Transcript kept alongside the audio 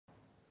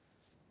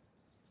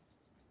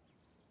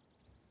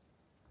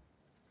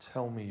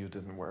Tell me you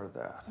didn't wear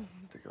that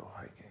to go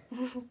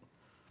hiking.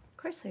 Of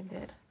course I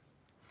did.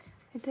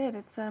 I did.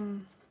 It's,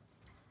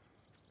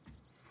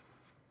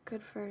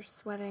 good for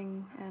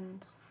sweating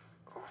and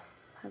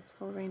has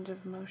full range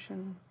of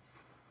motion.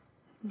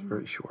 It's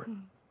very short.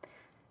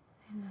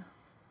 I know.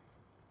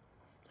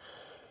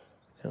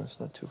 And it's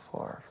not too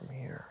far from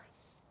here.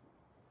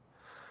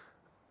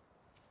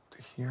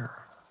 To here.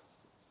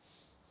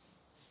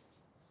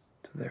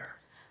 To there.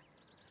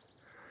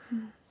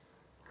 And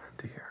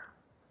to here.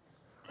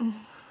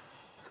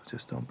 So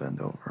just don't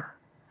bend over.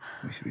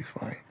 We should be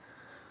fine.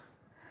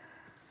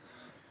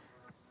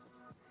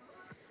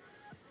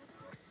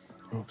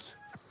 Oops.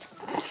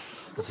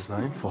 The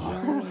design flaw.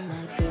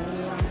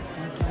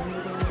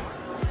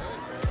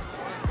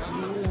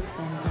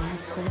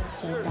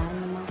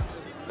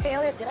 Hey,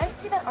 Elliot, did I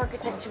see that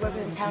architect you work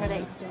with in town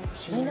today?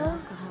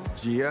 Gina?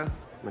 Gia?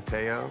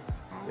 Mateo?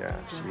 Yeah,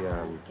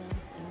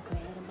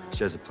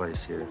 she has a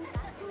place here.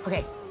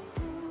 Okay.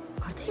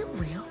 Are they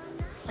real?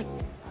 Like,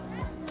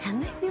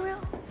 can they be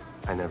real?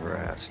 I never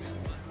asked.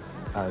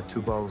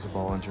 2 bottles of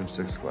Bollinger and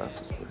 6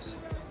 glasses, please.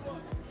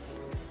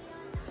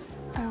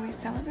 Are we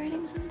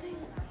celebrating something?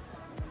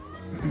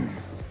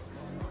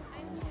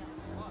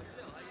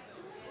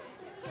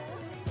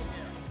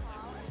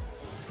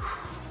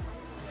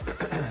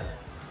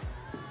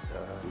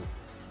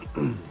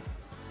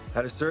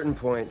 At a certain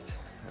point,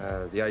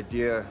 the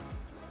idea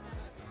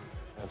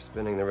of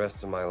spending the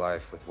rest of my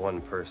life with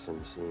one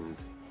person seemed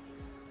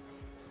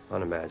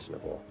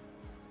unimaginable.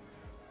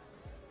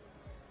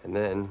 And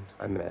then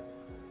I met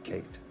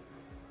Kate,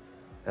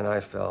 and I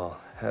fell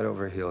head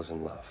over heels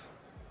in love.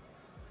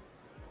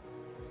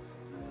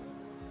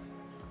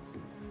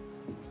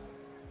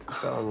 I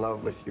fell in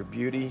love with your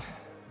beauty,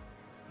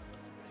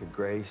 your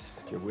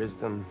grace, your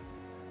wisdom,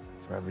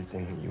 for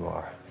everything that you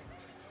are.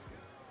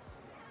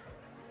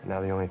 And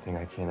now the only thing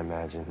I can't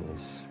imagine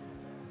is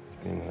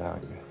being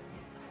without you.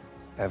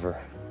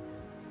 Ever.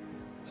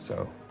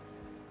 So,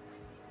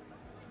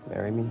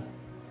 marry me?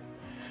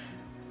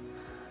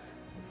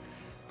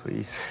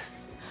 Please?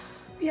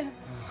 Yes.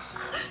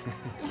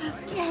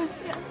 Yes.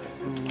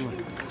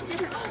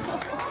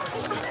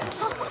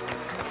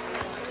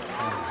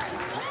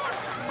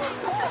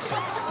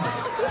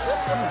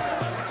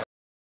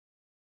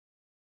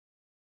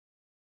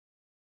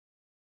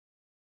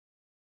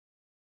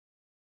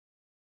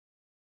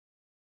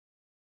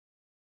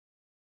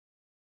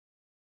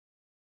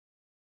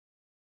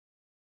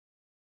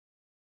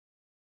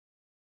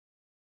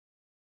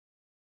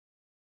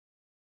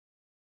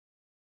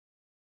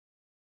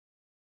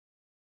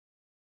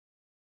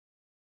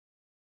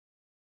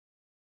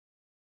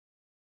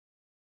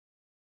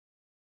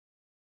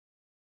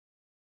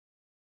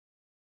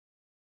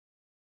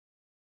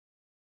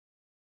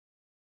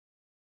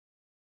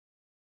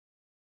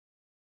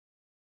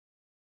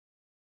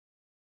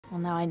 Well,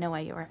 now I know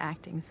why you were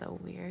acting so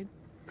weird.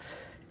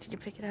 Did you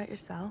pick it out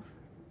yourself?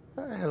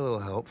 I had a little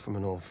help from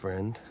an old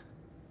friend.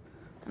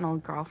 An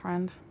old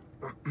girlfriend?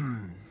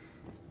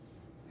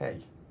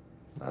 Hey,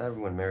 not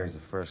everyone marries the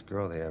first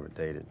girl they ever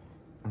dated.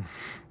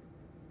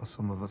 Well,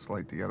 some of us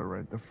like to get it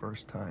right the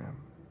first time,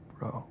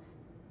 bro.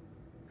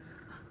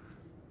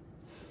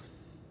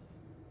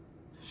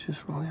 Did you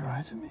just roll your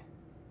eyes at me?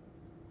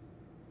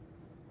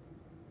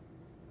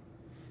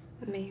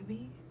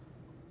 Maybe.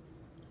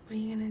 What are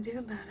you gonna do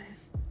about it?